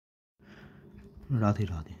Radhe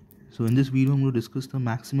Radhe. So in this video, I'm going to discuss the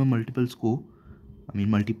maximum multiplier score,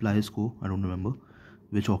 I don't remember,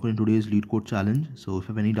 which occurred in today's LEETCODE challenge. So if you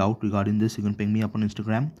have any doubt regarding this, you can ping me up on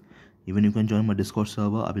Instagram. Even you can join my Discord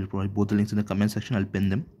server. I will provide both the links in the comment section. I'll pin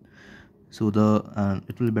them. So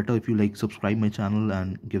it will be better if you subscribe my channel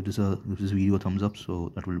and give this video a thumbs up.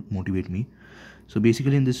 So that will motivate me. So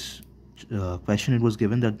basically in this question, it was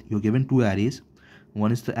given that you're given two arrays.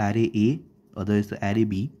 One is the array A, other is the array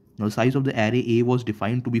B. Now the size of the array A was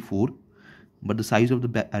defined to be 4, but the size of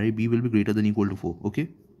the array B will be greater than or equal to 4. Okay,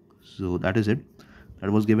 so that is it.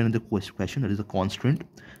 That was given in the question. That is a constant.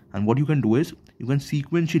 And what you can do is you can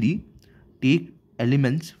sequentially take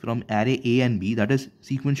elements from array A and B. That is,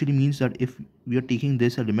 sequentially means that if we are taking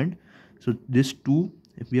this element, so this 2,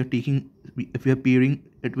 if we are pairing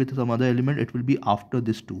it with some other element, it will be after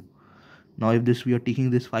this 2. Now if we are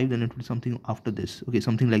taking this 5, then it will be something after this. Okay,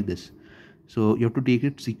 something like this. So you have to take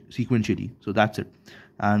it sequentially. So that's it.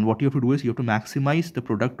 And what you have to do is you have to maximize the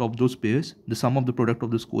product of those pairs, the sum of the product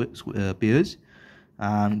of the pairs,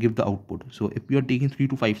 and give the output. So if we are taking 3,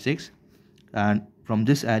 2, 5, 6, and from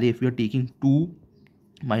this array, if we are taking 2,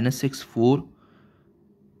 minus 6, 4,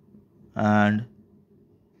 and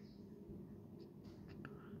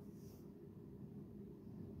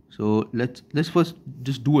so let's first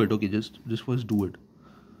just do it. Okay, just first do it.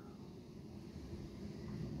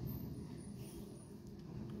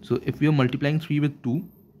 So if we are multiplying 3 with 2,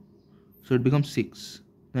 so it becomes 6.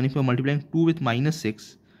 Then if we are multiplying 2 with minus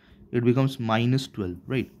 6, it becomes minus 12,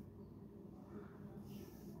 right?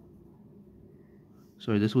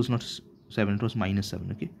 Sorry, this was not 7, it was minus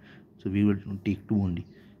 7, okay? So we will take 2 only.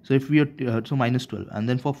 So if we are, so minus 12. And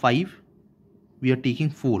then for 5, we are taking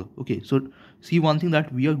 4, okay? So see one thing,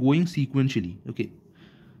 that we are going sequentially, okay?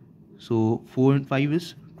 So 4 and 5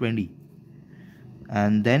 is 20.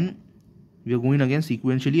 And then we are going again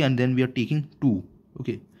sequentially, and then we are taking 2,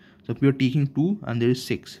 okay? So if we are taking 2 and there is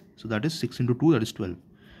 6, so that is 6 into 2, that is 12.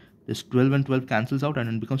 This 12 and 12 cancels out and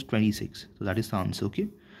it becomes 26. So that is the answer, okay?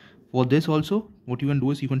 For this also, what you can do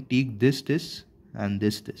is you can take this, and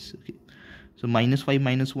this, okay? So minus 5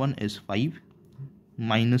 minus 1 is 5.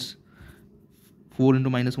 Minus 4 into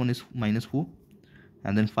minus 1 is minus 4.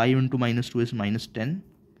 And then 5 into minus 2 is minus 10.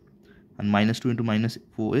 And minus 2 into minus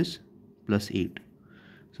 4 is plus 8.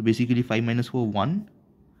 So basically 5 minus 4, 1,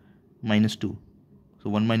 minus 2. So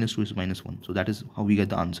 1 minus 2 is minus 1. So that is how we get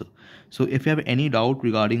the answer. So if you have any doubt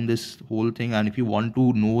regarding this whole thing, and if you want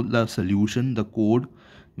to know the solution, the code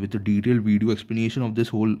with a detailed video explanation of this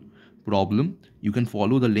whole problem, you can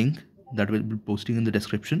follow the link that will be posting in the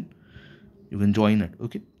description. You can join it,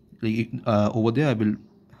 okay? Over there I will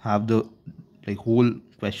have the whole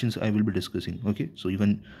questions I will be discussing, okay? So you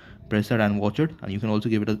can press that and watch it, and you can also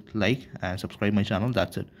give it a like and subscribe my channel.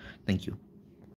 That's it. Thank you.